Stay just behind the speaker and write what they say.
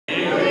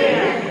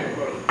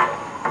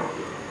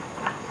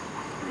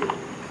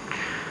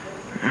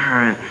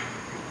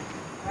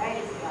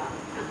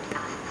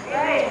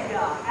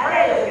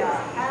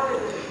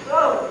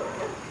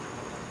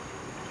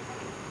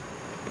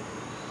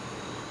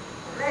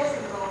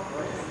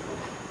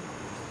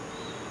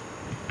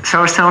So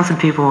I was telling some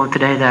people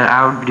today that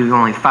I would do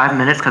only 5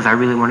 minutes because I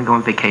really want to go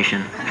on vacation.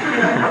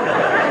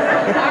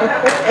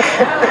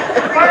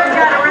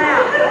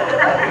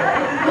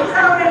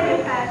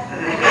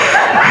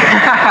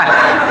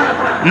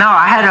 No,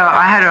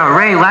 I had a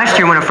Ray last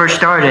year when I first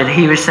started.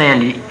 He was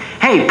saying,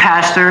 "Hey,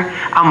 Pastor."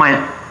 I'm like,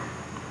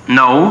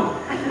 "No,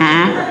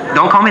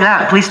 don't call me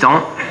that, please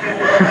don't."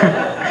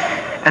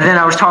 And then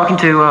I was talking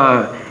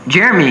to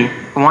Jeremy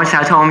once.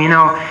 I told him,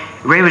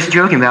 Ray was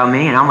joking about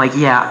me, and I'm like,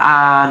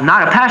 "Yeah,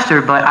 not a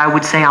pastor, but I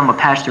would say I'm a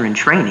pastor in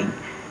training."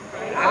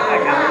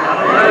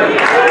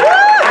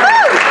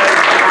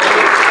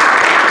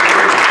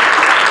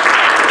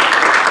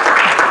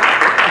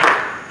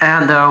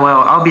 And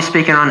well, I'll be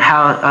speaking on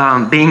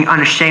how being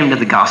unashamed of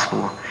the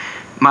gospel.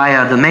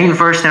 The main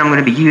verse that I'm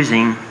going to be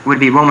using would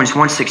be Romans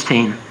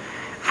 1:16.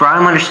 For I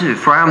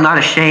am not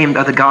ashamed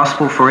of the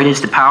gospel, for it is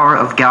the power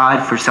of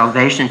God for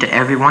salvation to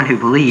everyone who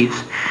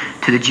believes,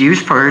 to the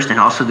Jews first and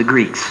also the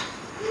Greeks.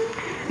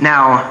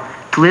 Now,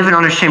 to live an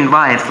unashamed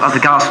life of the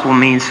gospel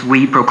means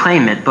we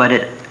proclaim it, but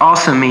it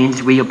also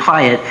means we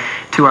apply it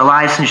to our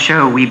lives and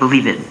show we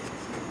believe it.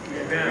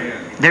 Amen.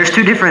 There's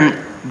two different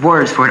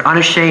words for it,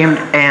 unashamed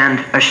and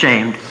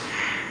ashamed.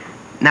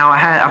 Now,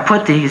 I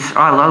put these,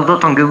 I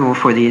looked on Google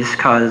for these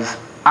because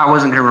I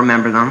wasn't going to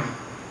remember them.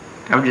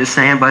 I'm just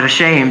saying, but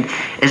ashamed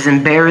is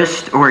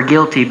embarrassed or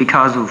guilty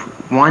because of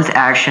one's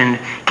action,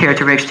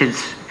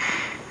 characteristics.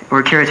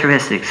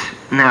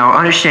 Now,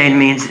 unashamed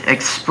means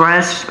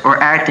express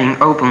or acting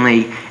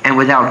openly and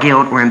without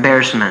guilt or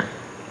embarrassment.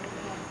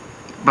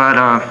 But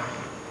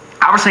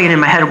I was thinking in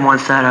my head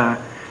once that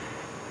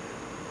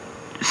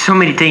so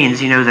many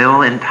teens,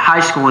 they'll in high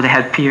school they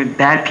had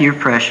bad peer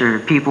pressure.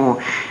 People,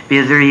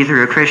 they're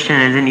either a Christian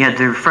and then you have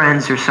their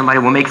friends or somebody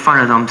will make fun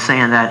of them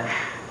saying that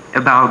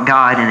about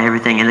God and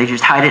everything, and they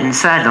just hide it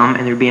inside them,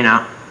 and they're being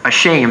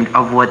ashamed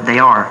of what they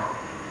are,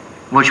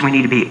 which we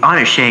need to be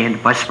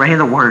unashamed by spreading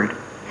the word.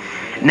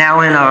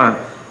 Now, in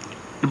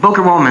the book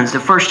of Romans, the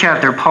first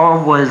chapter,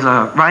 Paul was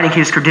writing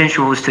his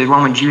credentials to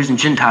Roman Jews and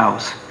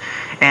Gentiles,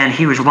 and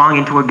he was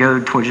longing to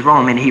go towards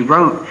Rome, and he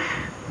wrote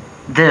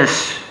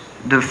this,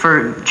 the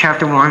first,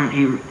 chapter 1,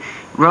 he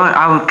wrote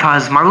out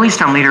because my release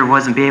time leader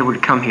wasn't be able to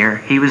come here.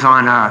 He was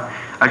on a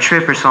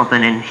trip or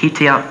something, and he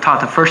taught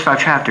the first 5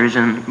 chapters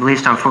and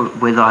released them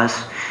with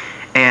us.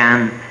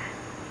 And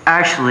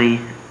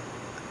actually,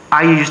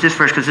 I used this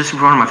verse because this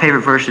is one of my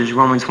favorite verses,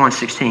 Romans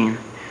 1:16.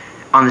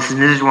 This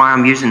is why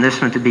I'm using this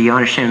one to be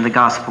unashamed of the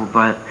gospel,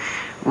 but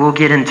we'll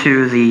get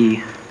into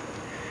the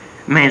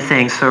main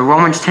thing. So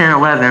Romans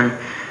 10:11,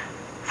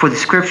 for the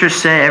scriptures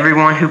say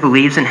everyone who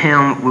believes in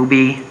him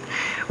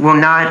will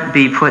not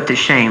be put to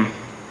shame.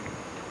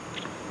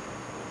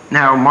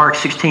 Now, Mark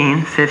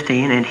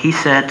 16:15, and he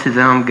said to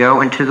them,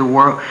 go into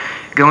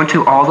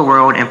all the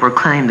world and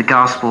proclaim the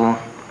gospel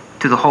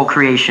to the whole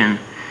creation.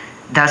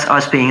 That's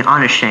us being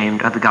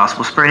unashamed of the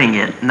gospel, spreading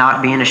it,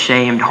 not being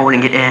ashamed,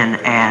 holding it in,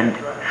 and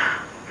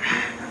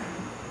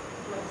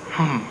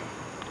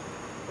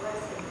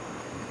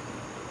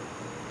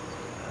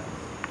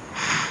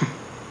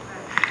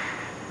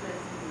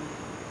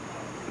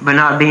but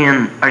not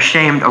being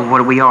ashamed of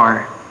what we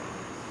are,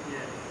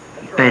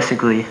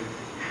 basically.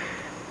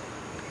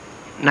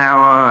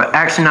 Now,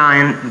 Acts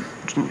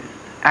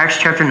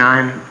chapter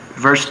 9,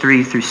 verse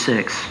 3 through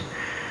 6.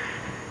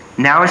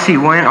 Now as he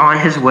went on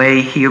his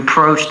way, he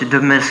approached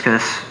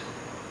Damascus,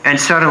 and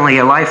suddenly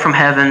a light from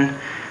heaven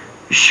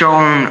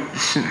shone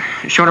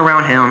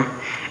around him,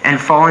 and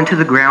falling to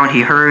the ground,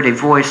 he heard a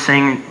voice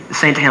saying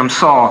to him,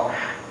 Saul,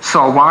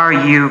 Saul, why are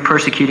you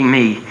persecuting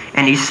me?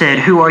 And he said,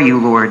 Who are you,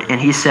 Lord? And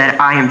he said,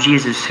 I am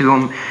Jesus,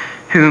 whom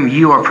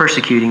you are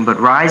persecuting. But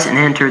rise and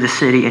enter the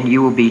city, and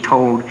you will be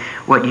told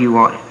what you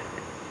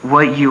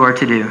are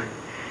to do.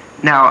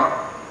 Now,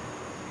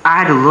 I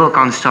had to look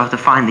on stuff to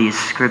find these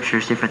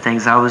scriptures, different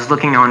things. I was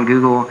looking on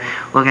Google,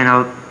 looking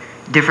up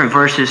different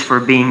verses for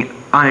being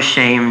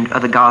unashamed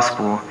of the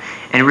gospel.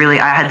 And really,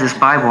 I had this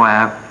Bible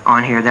app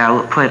on here that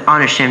I put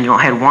unashamed,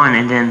 had one,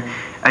 and then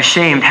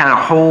ashamed had a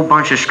whole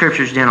bunch of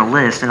scriptures down a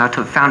list, and I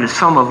found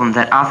some of them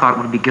that I thought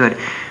would be good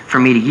for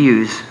me to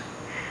use.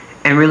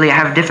 And really,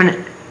 I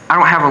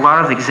don't have a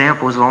lot of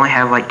examples. I only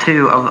have like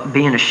 2 of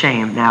being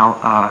ashamed.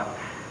 Now,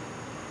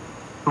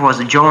 it was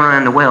Jonah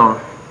and the whale.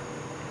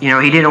 He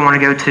didn't want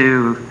to go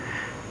to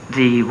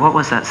what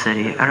was that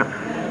city?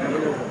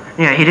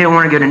 He didn't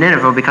want to go to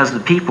Nineveh because the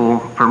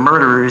people were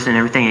murderers and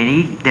everything, and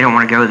he didn't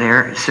want to go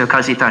there, so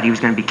because he thought he was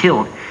going to be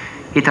killed.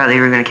 He thought they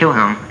were going to kill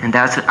him, and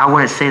I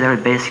wouldn't say that was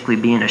basically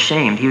being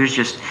ashamed. He was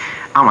just,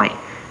 I'm like,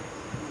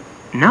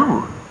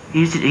 no.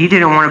 He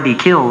didn't want to be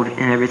killed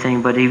and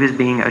everything, but he was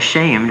being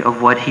ashamed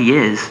of what he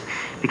is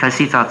because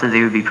he thought that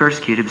they would be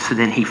persecuted, so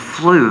then he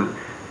flew,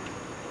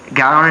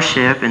 got on a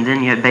ship, and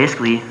then you had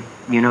basically,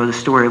 the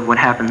story of what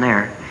happened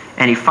there.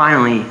 And he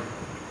finally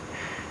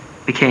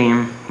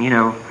became,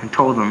 and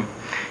told them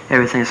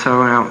everything.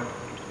 So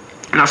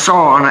and I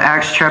saw on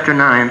Acts chapter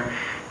 9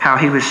 how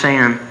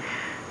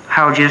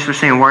Jesus was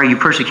saying, why are you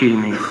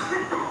persecuting me?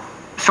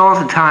 Saul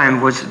at the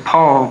time was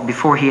Paul.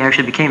 Before he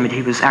actually became it,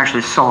 he was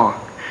actually Saul.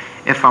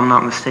 if I'm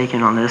not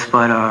mistaken on this,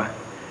 but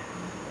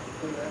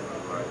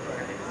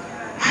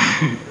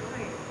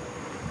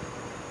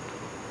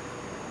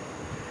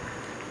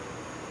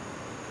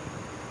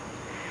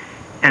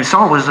and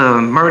Saul was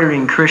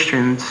murdering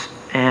Christians,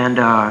 and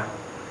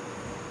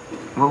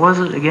what was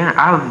it again?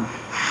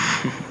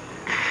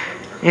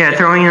 Yeah,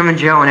 throwing him in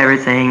jail and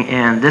everything,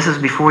 and this is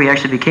before he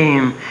actually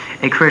became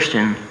a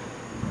Christian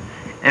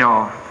at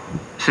all.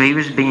 So he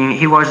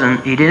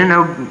didn't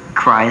know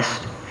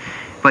Christ,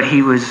 but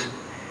he was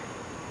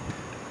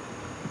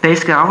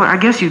basically, I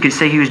guess you could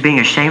say he was being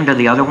ashamed of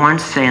the other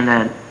ones, saying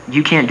that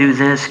you can't do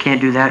this,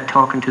 can't do that,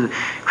 talking to the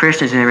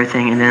Christians and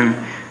everything, and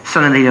then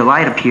suddenly the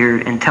light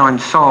appeared and telling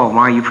Saul,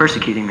 why are you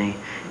persecuting me?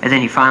 And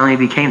then he finally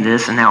became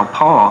this, and now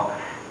Paul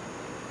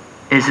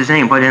is his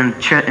name. But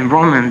in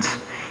Romans,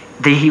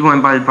 he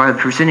went by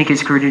presenting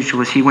his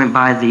credentials, he went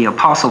by the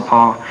Apostle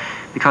Paul,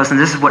 because, and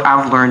this is what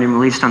I've learned and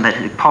released on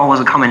that, Paul was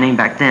a common name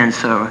back then.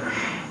 So,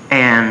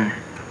 and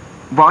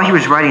while he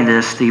was writing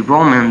this, the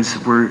Roman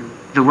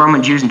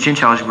Jews and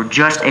Gentiles were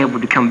just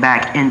able to come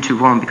back into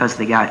Rome because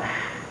they got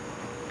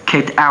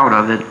kicked out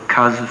of it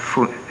because of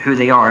who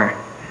they are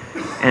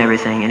and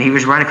everything. And he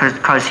was writing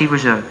because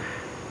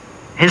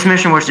his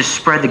mission was to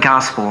spread the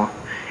gospel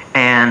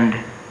and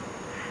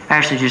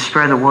actually just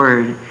spread the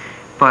word.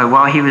 But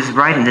while he was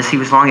writing this, he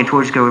was longing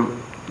towards go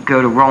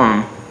to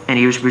Rome, and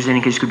he was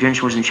presenting his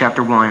credentials in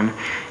chapter 1.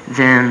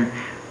 Then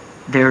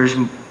there's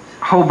a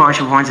whole bunch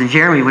of ones, and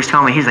Jeremy was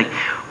telling me, he's like,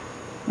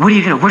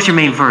 what's your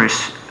main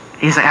verse?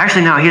 He's like,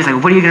 actually no, he's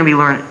like, what are you going to be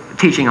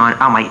teaching on?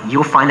 I'm like,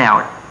 you'll find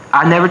out.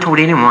 I never told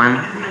anyone.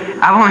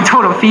 I've only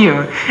told a few.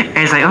 And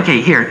he's like,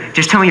 okay, here,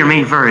 just tell me your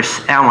main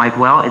verse. And I'm like,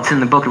 well, it's in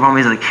the book of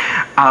Romans. He's like,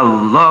 I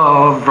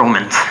love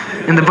Romans.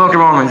 In the book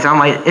of Romans. I'm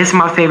like, it's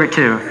my favorite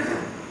too.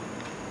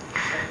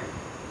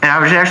 And I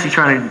was actually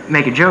trying to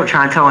make a joke,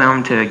 trying to tell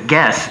him to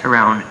guess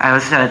around.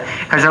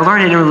 Because I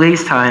learned it in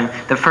release time,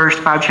 the first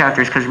 5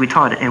 chapters, because we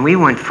taught it. And we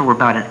went for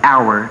about an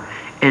hour.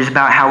 It is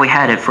about how we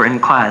had it in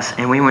class.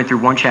 And we went through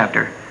one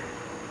chapter.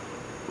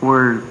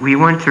 We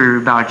went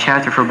through about a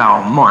chapter for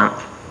about a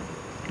month,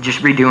 just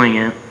redoing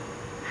it.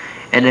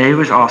 And it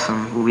was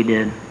awesome what we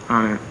did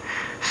on it.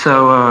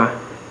 So,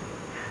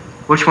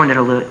 which one did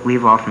I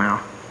leave off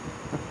now?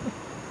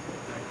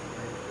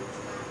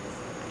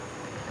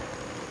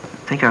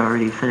 I think I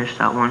already finished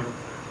that one.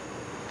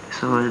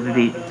 So it would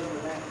be...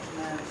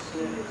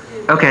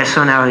 Okay,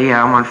 so now,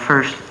 yeah, I'm on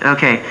first...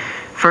 Okay,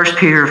 1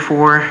 Peter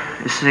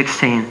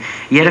 4:16.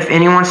 Yet if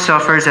anyone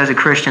suffers as a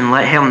Christian,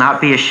 let him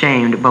not be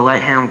ashamed, but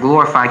let him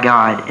glorify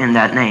God in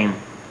that name.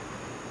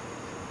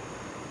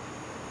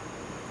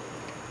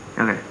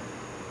 Okay.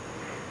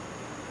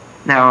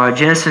 Now,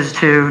 Genesis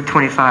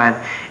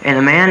 2:25. And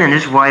the man and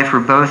his wife were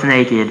both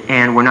naked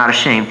and were not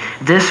ashamed.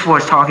 This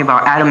was talking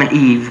about Adam and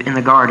Eve in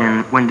the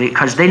garden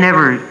because they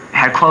never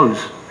had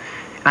clothes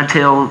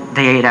until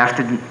they ate out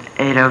of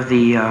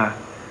the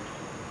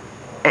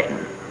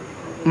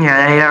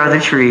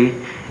tree,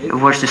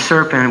 which the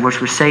serpent, which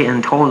was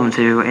Satan, told them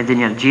to, and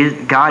then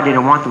God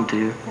didn't want them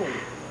to.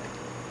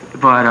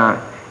 But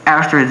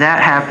after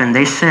that happened,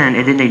 they sinned,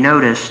 and then they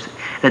noticed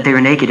that they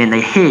were naked, and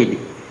they hid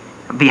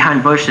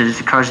behind bushes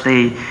because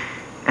and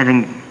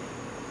then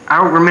I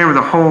don't remember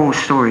the whole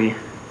story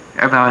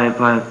about it,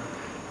 but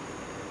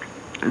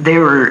they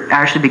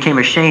actually became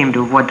ashamed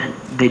of what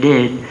they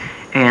did,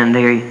 and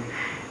they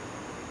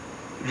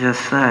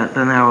just that.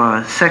 Then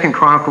now, 2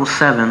 Chronicles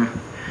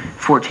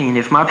 7:14.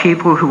 If my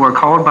people who are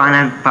called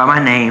by my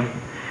name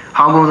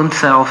humble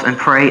themselves and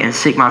pray and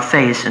seek my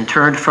face and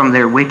turn from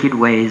their wicked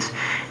ways,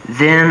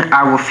 then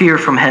I will fear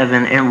from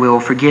heaven and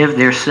will forgive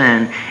their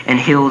sin and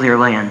heal their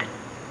land.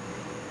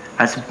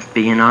 That's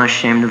being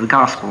unashamed of the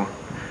gospel.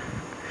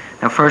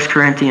 Now 1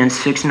 Corinthians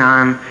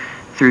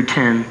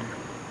 6:9-10.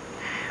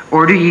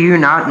 Or do you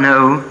not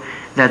know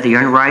that the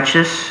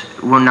unrighteous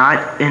will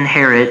not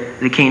inherit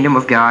the kingdom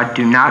of God?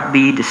 Do not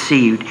be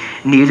deceived.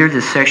 Neither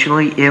the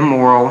sexually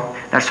immoral,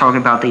 that's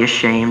talking about the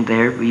ashamed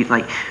there.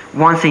 Like,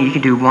 one thing you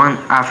can do,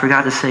 I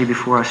forgot to say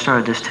before I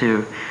started this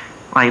too.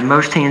 Like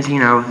most teens,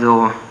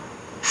 they'll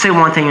say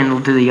one thing and they'll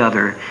do the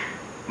other.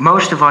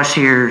 Most of us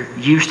here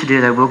used to do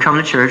that. We'll come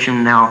to church,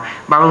 and now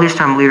my release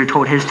time leader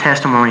told his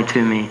testimony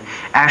to me.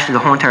 Actually, the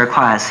whole entire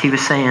class. He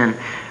was saying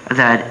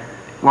that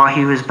while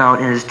he was about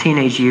in his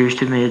teenage years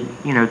to mid,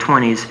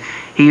 20s,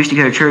 he used to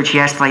go to church. He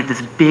asked like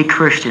this big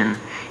Christian.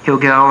 He'll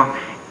go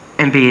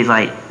and be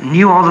like,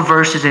 knew all the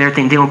verses and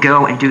everything. Then he'll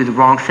go and do the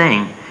wrong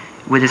thing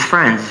with his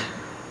friends,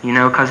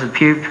 because of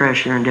peer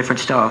pressure and different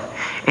stuff.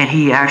 And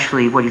he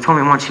actually, what he told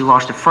me once, he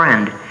lost a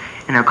friend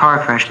in a car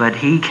crash, but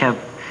he kept.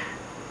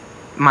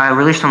 My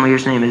release time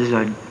leader's name is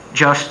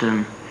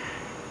Justin.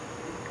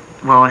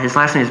 Well, his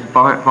last name is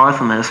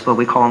Barthelmess, but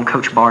we call him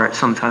Coach Bart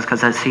sometimes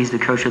because he's the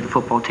coach of the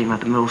football team at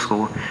the middle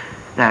school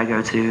that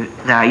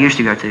I used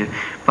to go to.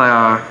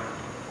 But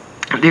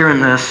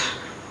during this,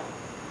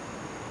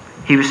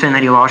 he was saying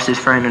that he lost his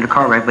friend in a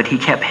car wreck, but he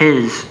kept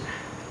his,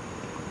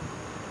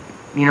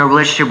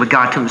 relationship with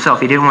God to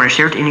himself. He didn't want to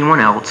share it to anyone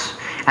else.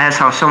 And that's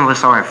how some of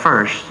us are at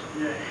first.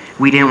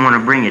 We didn't want to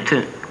bring it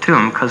to to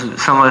them, because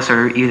some of us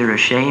are either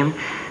ashamed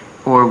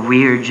or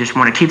we just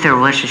want to keep the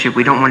relationship.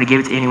 We don't want to give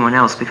it to anyone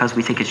else because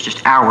we think it's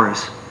just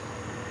ours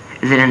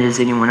than it is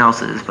anyone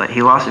else's. But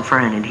he lost a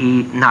friend, and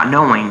he, not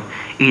knowing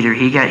either,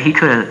 he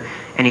could have,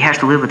 and he has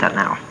to live with that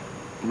now,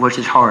 which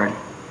is hard.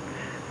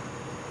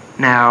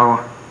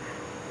 Now,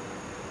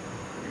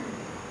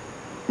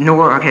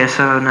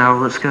 so now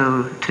let's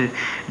go to,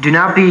 do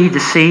not be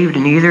deceived,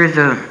 neither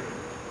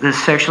the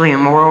sexually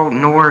immoral,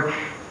 nor,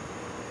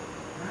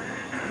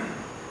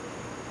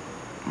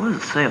 what does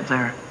it say up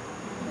there?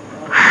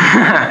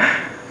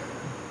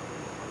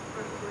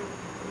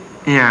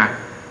 Yeah.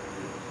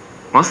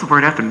 What's the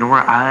word after nor?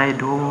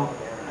 Idol?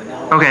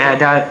 Okay,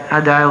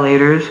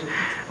 idolaters,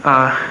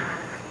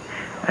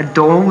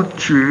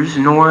 adulterers,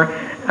 nor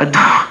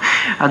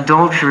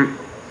adultery.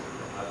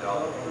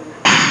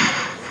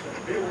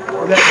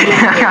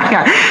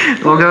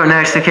 We'll go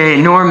next,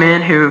 okay. Nor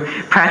men who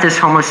practice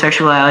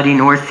homosexuality,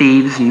 nor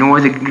thieves,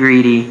 nor the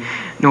greedy,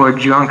 nor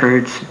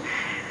drunkards,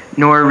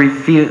 nor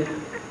revilers.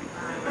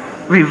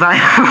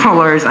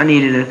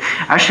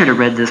 I should have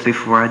read this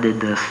before I did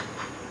this.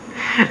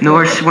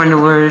 Nor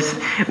swindlers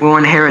will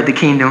inherit the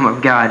kingdom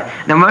of God.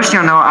 Now, most of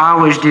y'all know I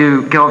always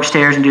go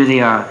upstairs and do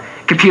the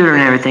computer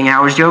and everything. And I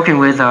was joking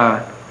with,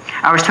 I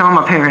was telling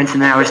my parents,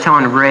 and then I was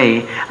telling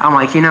Ray, I'm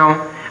like,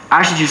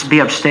 I should just be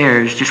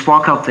upstairs, just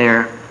walk up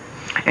there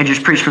and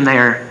just preach from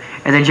there.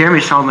 And then Jeremy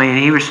saw me, and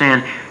he was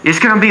saying, it's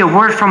going to be a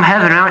word from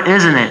heaven,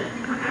 isn't it?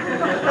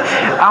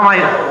 I'm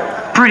like,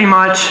 pretty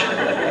much.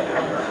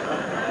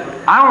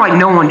 I don't like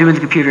no one doing the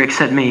computer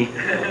except me.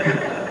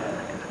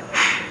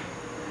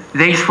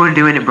 Thanks for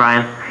doing it,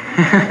 Brian.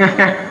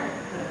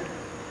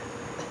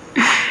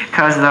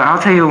 Because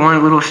I'll tell you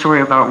one little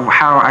story about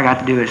how I got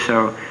to do it.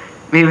 So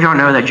maybe you don't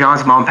know that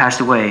John's mom passed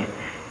away.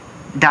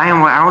 I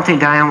don't think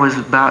Diane was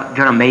about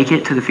going to make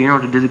it to the funeral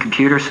to do the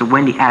computer, so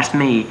Wendy asked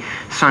me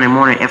Sunday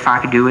morning if I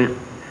could do it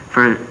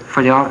for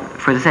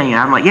the thing. And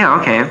I'm like, yeah,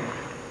 okay.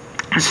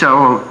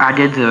 So I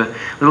did the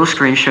little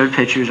screen, showed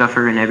pictures of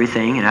her and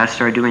everything, and I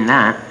started doing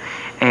that.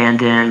 And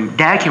then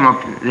Dad came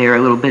up there a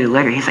little bit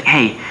later. He's like,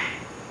 hey,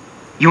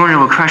 you want to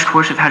know a crash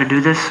course of how to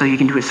do this so you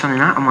can do it Sunday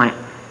night? I'm like,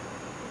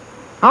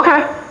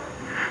 okay.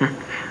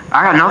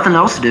 I got nothing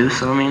else to do,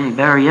 so I mean,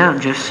 better yet,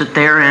 just sit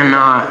there and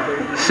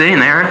sitting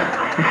there.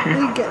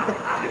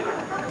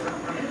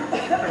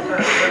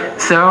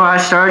 So I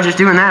started just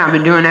doing that. I've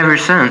been doing it ever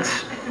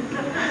since.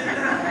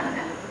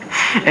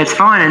 It's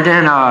fun. And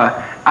then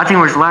I think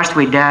it was last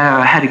week,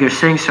 Dad had to go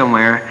sing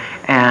somewhere,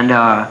 and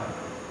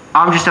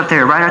I'm just up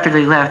there. Right after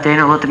they left,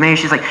 Dana looked at me and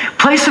she's like,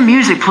 "Play some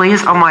music,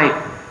 please." I'm like,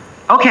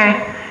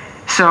 "Okay."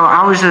 So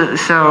I was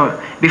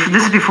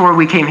this is before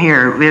we came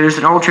here. There was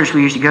an old church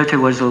we used to go to,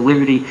 was the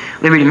Liberty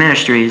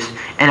Ministries,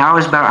 and I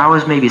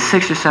was maybe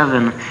 6 or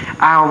 7.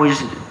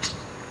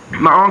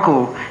 My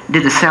uncle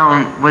did the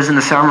sound, was in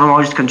the sound room,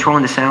 always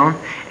controlling the sound,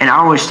 and I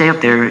always stay up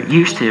there,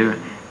 used to.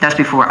 That's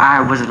before I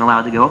wasn't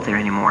allowed to go up there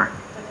anymore.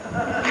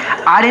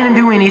 I didn't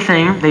do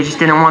anything, they just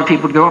didn't want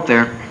people to go up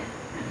there.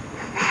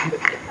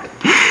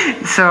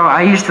 So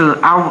I used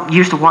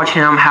to watch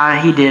him, how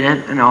he did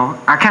it,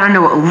 I kind of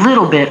know a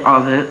little bit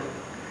of it,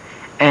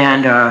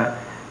 and I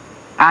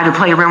had to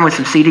play around with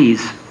some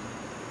CDs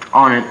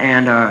on it,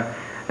 and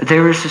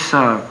there was this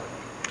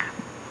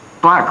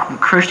black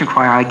Christian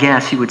choir, I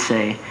guess you would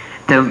say,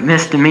 me and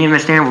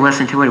Miss Dan would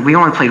listen to it. We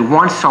only played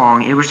one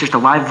song. It was just a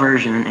live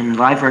version, and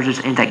live versions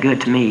ain't that good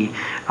to me.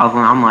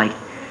 I'm like,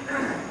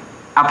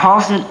 I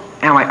paused it,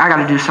 and I'm like, I got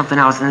to do something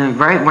else. And then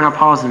right when I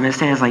paused it, Miss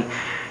Dan's like,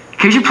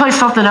 could you play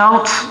something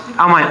else?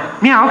 I'm like,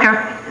 yeah,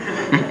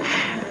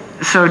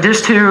 okay. So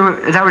disc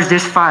 2, that was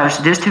disc 5.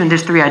 So disc 2 and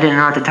disc 3, I didn't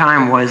know at the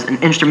time, was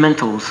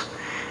instrumentals.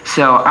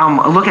 So I'm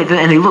looking at them,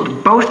 and they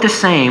look both the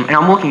same, and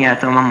I'm looking at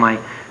them, I'm like,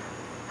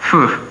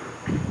 phew.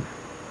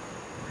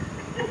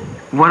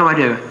 What do I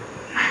do?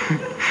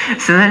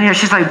 So then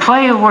she's like,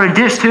 play or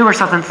disc 2 or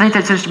something, I think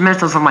that's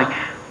instrumentals. I'm like,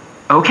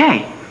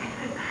 okay.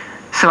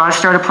 So I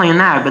started playing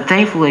that, but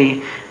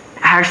thankfully,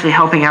 actually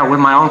helping out with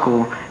my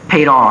uncle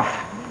paid off.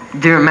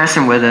 During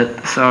messing with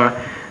it, so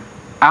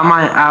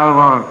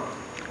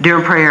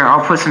during prayer,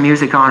 I'll put some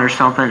music on or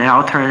something, and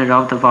I'll turn it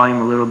up the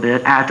volume a little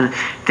bit.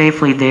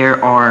 Thankfully,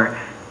 there are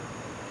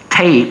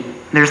tape.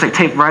 There's like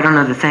tape right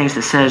under the things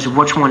that says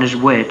which one is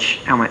which.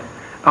 I'm like,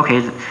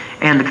 okay.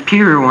 And the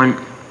computer one,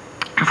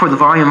 for the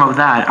volume of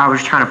that, I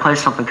was trying to play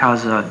something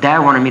because Dad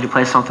wanted me to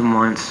play something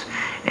once,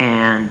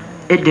 and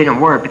it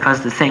didn't work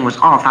because the thing was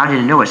off. I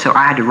didn't know it, so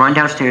I had to run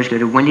downstairs, go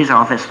to Wendy's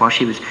office while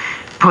she was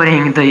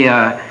putting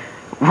the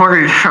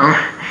word from,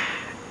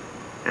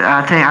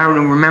 I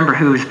don't remember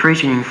who was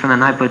preaching from the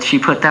night, but she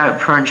put that,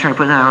 trying to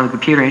put that on the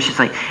computer, and she's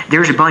like,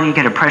 there's a button you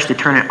got to press to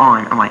turn it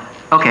on. I'm like,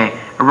 okay.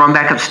 I run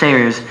back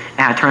upstairs, and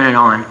I turn it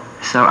on.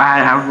 So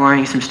I'm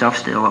learning some stuff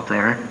still up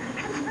there.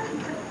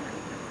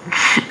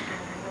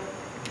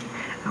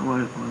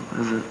 What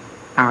was it?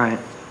 All right.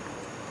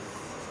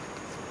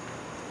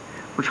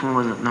 Which one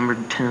was it? Number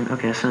 10.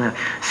 Okay, so now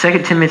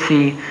 2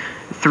 Timothy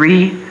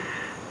 3,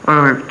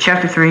 or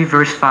chapter 3,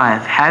 verse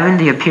 5. Having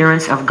the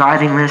appearance of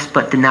godliness,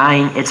 but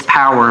denying its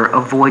power,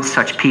 avoid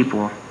such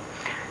people.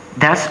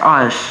 that's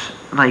us.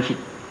 Like,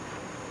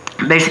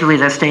 basically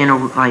that's staying,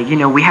 like,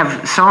 we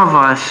have some of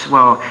us,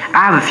 well,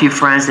 I have a few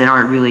friends that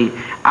aren't really,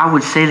 I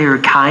would say they're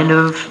kind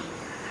of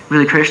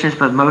really Christians,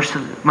 but most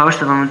of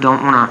them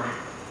don't want to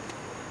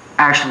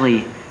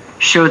actually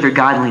show their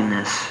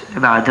godliness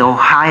about it. They'll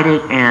hide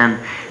it, and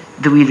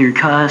they'll either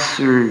cuss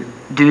or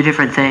do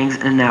different things.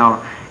 And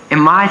now, in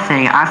my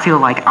thing, I feel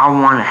like I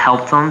want to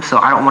help them, so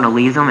I don't want to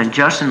leave them. And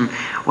Justin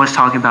was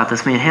talking about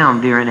this, me and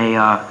him, during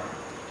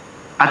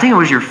I think it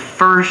was your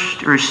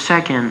first or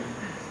second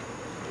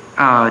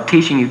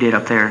teaching you did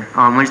up there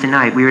on Wednesday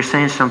night. We were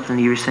saying something.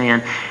 You were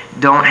saying,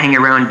 don't hang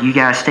around. You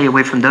guys stay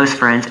away from those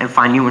friends and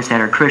find new ones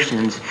that are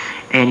Christians.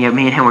 And yet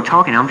me and him were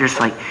talking. I'm just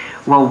like,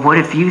 well, what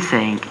if you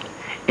think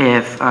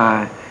if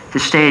to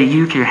stay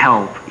you could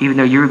help, even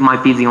though you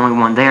might be the only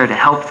one there to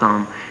help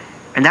them?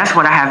 And that's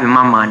what I have in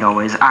my mind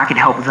always. I could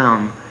help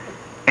them.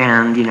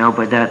 And,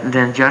 but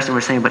then Justin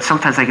was saying, but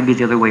sometimes they can be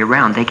the other way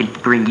around. They can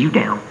bring you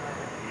down.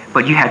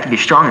 But you have to be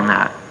strong in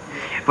that.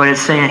 But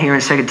it's saying here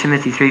in 2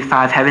 Timothy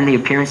 3:5, having the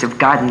appearance of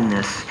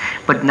godliness,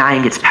 but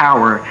denying its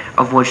power,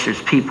 of which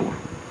there's people.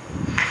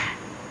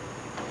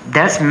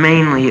 That's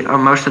mainly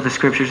most of the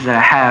scriptures that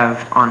I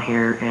have on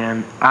here,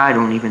 and I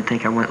don't even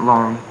think I went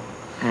long.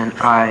 And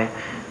but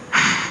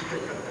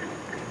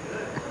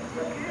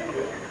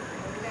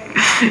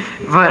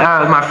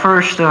my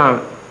first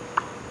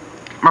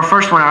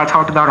one I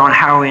talked about on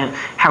how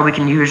we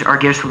can use our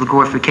gifts for the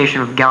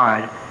glorification of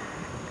God.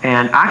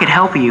 And I could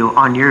help you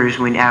on yours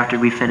after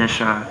we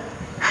finish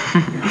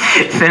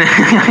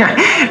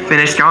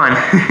finish John.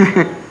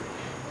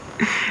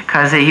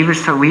 Because we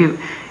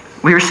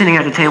were sitting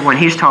at the table and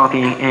he's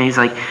talking and he's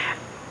like,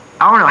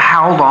 I don't know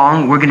how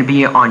long we're going to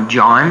be on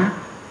John,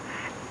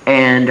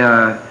 and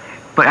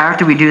but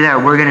after we do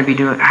that, we're going to be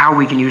doing how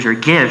we can use our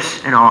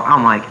gifts and all.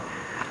 I'm like,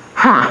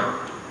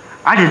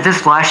 I did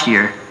this last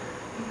year.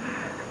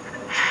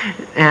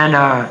 And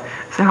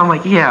so I'm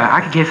like, yeah, I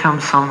could give him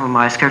some of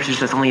my scriptures.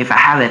 That's only if I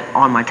have it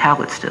on my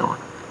tablet still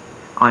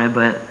on it.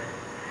 But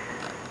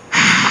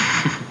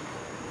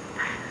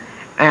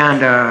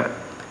and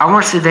I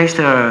want to say thanks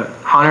to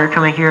Hunter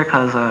coming here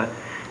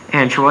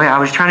and Troy. I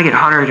was trying to get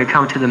Hunter to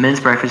come to the men's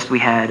breakfast we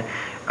had.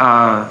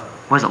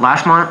 Was it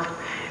last month?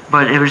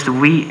 But it was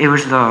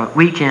the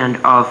weekend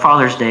of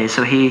Father's Day,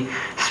 so he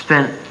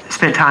spent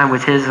time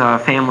with his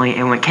family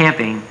and went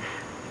camping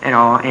and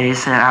all. And he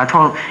said, I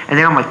told him, and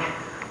then I'm like,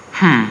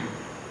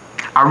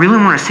 I really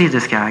want to see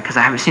this guy because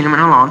I haven't seen him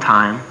in a long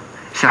time.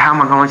 So how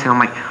am I going to? I'm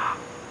like,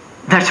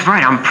 that's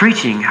right, I'm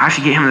preaching. I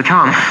should get him to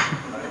come.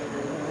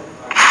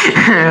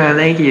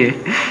 Thank you.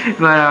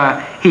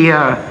 But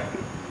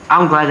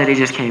I'm glad that he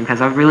just came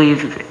because I really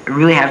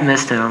have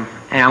missed him,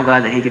 and I'm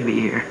glad that he could be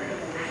here.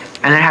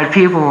 And then I had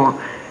people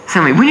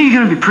saying me, when are you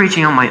going to be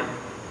preaching? I'm like,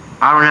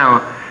 I don't know.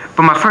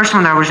 But my first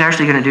one that I was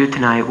actually going to do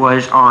tonight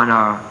was on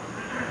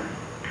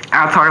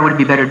I thought it would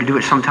be better to do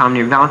it sometime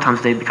near Valentine's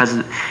Day because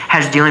it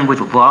has dealing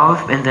with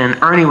love. And then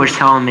Ernie was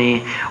telling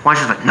me once,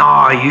 he's like,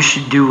 no, you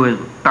should do it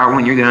about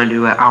when you're going to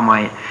do it. I'm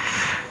like,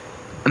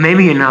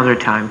 maybe another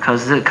time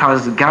because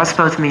God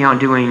spoke to me on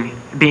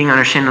being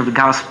unashamed of the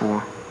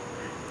gospel.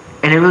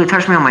 And it really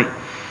touched me. I'm like,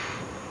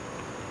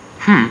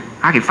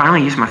 I can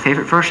finally use my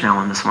favorite verse now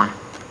on this one.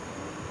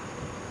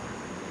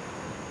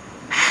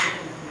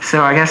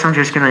 So I guess I'm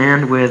just going to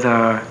end with...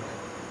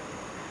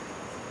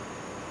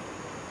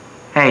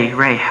 Hey,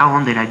 Ray, how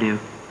long did I do?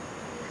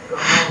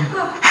 It's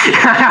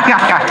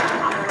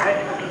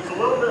a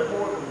little bit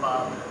more than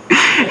 5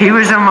 minutes. He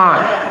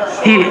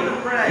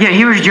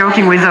was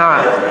joking with,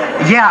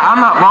 yeah, I'm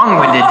not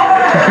long-winded.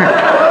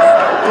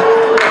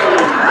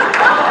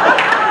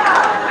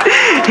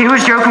 He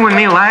was joking with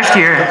me last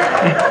year.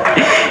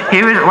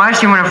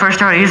 Last year when I first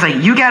started, he was like,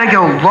 you gotta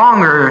go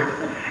longer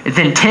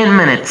than 10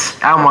 minutes.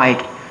 I'm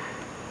like,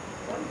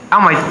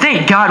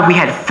 thank God we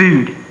had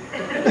food.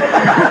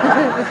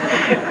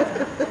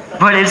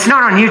 But it's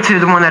not on YouTube,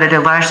 the one that I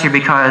did last year,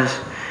 because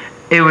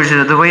it was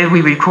the way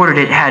we recorded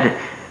it had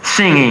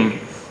singing,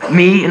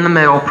 me in the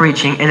middle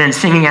preaching, and then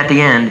singing at the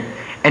end.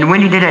 And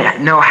Wendy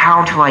didn't know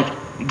how to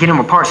get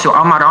them apart, so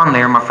I'm not on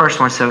there, my first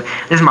one. So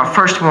this is my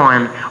first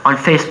one on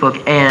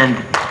Facebook and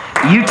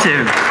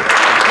YouTube.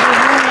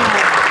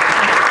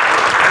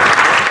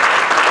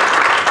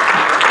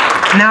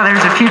 Now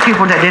there's a few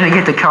people that didn't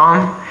get to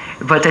come,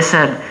 but they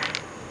said,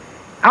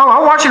 oh,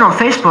 I'll watch it on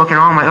Facebook, and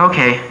I'm like,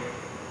 okay.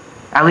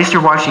 At least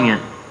you're watching it.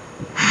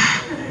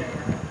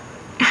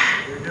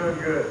 You're doing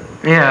good.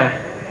 Yeah.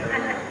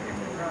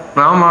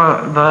 But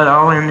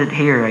I'll end it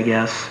here, I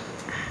guess.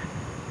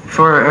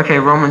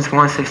 Romans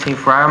 1:16,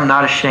 for I am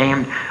not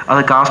ashamed of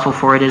the gospel,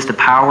 for it is the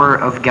power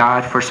of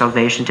God for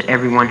salvation to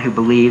everyone who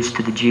believes,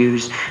 to the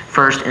Jews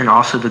first and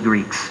also the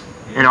Greeks,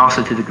 and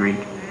also to the Greek.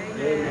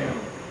 Amen.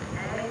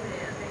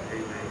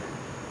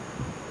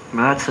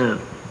 Well, that's it.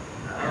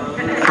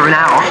 For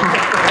now.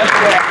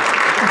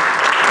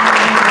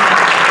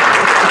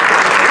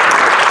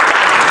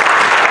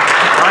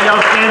 Y'all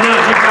stand up,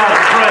 give God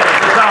the praise.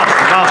 It's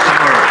awesome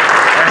word.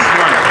 That's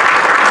wonderful.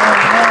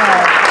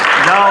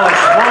 No,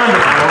 it's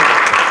wonderful.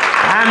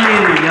 How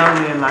many young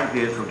men like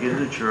like this will get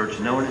to the church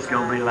knowing it's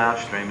going to be live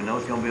streaming, knowing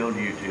it's going to be on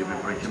YouTube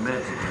and preach a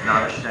message,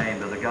 not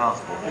ashamed of the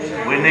gospel.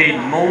 We need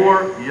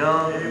more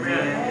young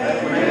men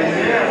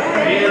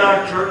in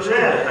our church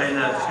today, in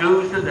the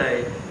schools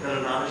today, that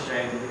are not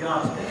ashamed of the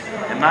gospel.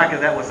 And Micah,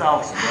 that was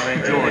awesome. I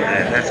enjoyed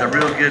that. That's a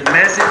real good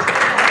message.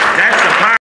 That's the power.